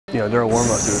during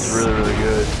warm-ups it was really, really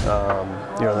good.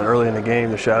 Then early in the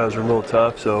game the shadows were a little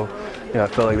tough, so I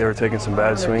felt like they were taking some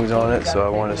bad swings on it, so I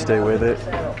wanted to stay with it.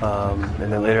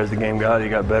 And then later as the game got, he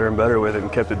got better and better with it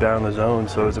and kept it down in the zone.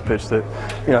 So it was a pitch that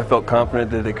I felt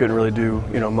confident that they couldn't really do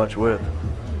much with.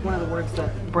 One of the words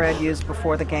that Brad used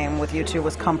before the game with you two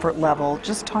was comfort level.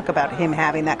 Just talk about him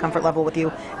having that comfort level with you,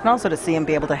 and also to see him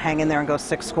be able to hang in there and go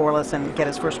 6 scoreless and get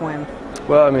his first win.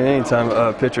 Well, I mean, anytime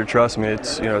a pitcher trusts me,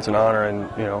 it's an honor, and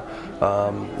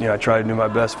I try to do my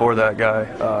best for that guy,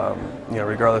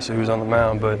 regardless of who's on the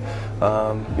mound. But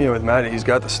with Matty, he's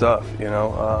got the stuff.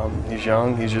 He's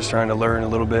young. He's just trying to learn a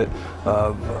little bit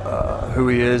of who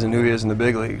he is and who he is in the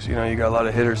big leagues. You got a lot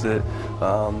of hitters that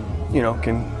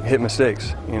can hit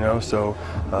mistakes. So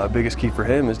biggest key for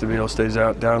him is to be able to stay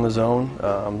down in the zone,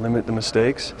 limit the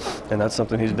mistakes, and that's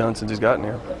something he's done since he's gotten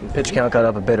here. Pitch count got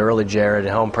up a bit early, Jarrod.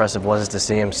 How impressive was it to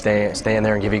see him stay in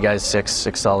there and give you guys six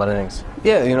solid innings?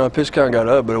 Yeah, pitch count got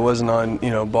up, but it wasn't on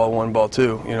ball 1, ball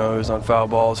 2. It was on foul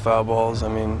balls. I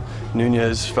mean,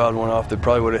 Nunez fouled one off that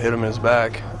probably would have hit him in his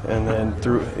back, and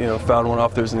then fouled one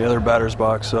off that was in the other batter's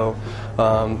box. So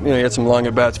he had some long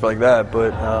at bats like that,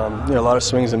 but a lot of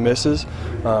swings and misses,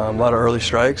 a lot of early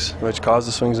strikes, which caused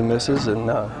the swings and misses, and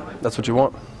that's what you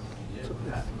want.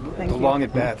 The long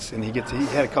at bats, and he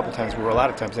had a couple times where, a lot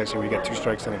of times actually, where he got 2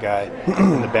 strikes on a guy,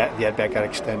 and the at bat got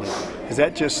extended. Is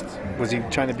that was he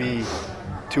trying to be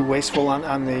too wasteful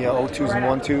on the 0-2s and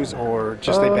 1-2s, or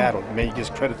just they battled? Maybe you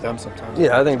just credit them sometimes.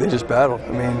 Yeah, I think they just battled.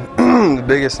 I mean, the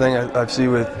biggest thing I see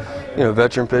with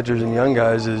veteran pitchers and young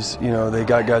guys is they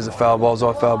got guys that foul balls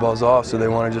off, so they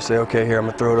want to just say, okay, here I'm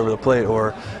gonna throw it over the plate,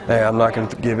 or hey, I'm not gonna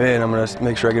give in. I'm gonna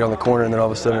make sure I get on the corner, and then all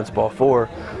of a sudden it's ball 4.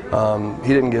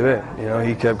 He didn't give in.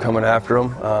 He kept coming after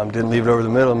him. Didn't leave it over the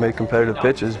middle and make competitive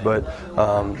pitches, but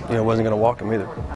wasn't gonna walk him either.